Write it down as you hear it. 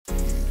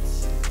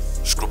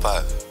Screw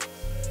pipe.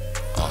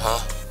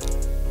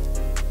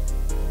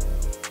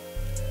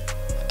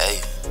 Hey.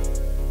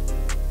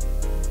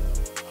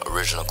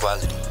 Original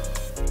quality.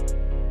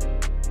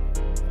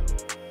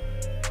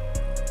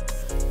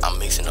 I'm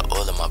mixing the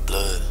oil in my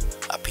blood.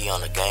 I pee on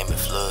the game and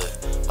flood.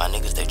 My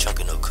niggas, they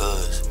chunkin' no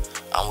cuz.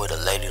 I'm with a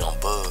lady, don't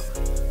bug.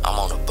 I'm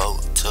on a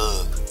boat,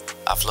 tug.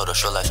 I float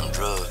ashore like some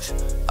drugs.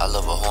 I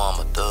love a whore,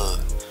 I'm a thug.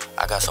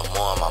 I got some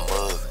more in my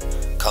mug.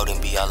 Codeine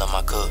be all in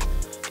my cup.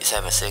 It's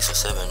having sex with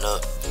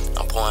 7-Up.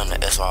 I'm pouring the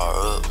SR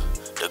up.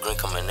 The green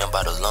coming in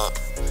by the lump.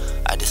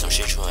 I did some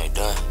shit you ain't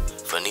done.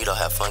 Finito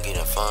have fun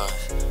getting funds.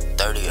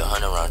 30,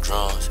 100 round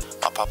drums.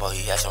 My papa,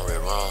 he had some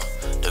red rum.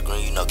 The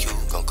green, you know Q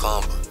gon'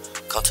 cumber.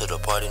 Come to the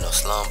party, no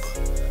slumber.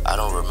 I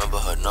don't remember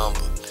her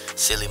number.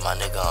 Silly, my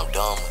nigga, I'm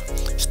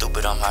dumber.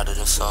 Stupid, I'm hotter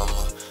than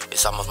summer.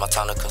 It's almost my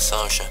time of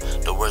consumption.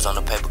 The words on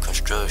the paper,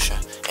 construction.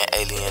 An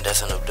alien,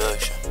 that's an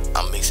abduction.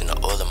 I'm mixing the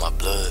oil in my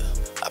blood.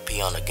 I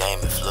pee on the game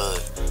and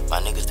flood. My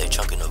niggas, they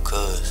chunkin' no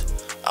cuz.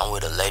 I'm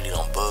with a lady,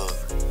 don't bug.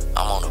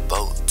 I'm on a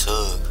boat,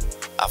 tug.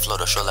 I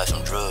float ashore like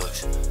some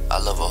drugs. I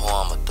love a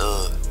whore, I'm a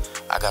thug.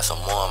 I got some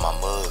more in my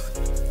mug.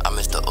 I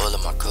miss the oil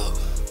in my cup.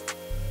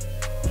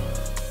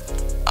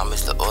 I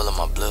miss the oil in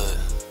my blood.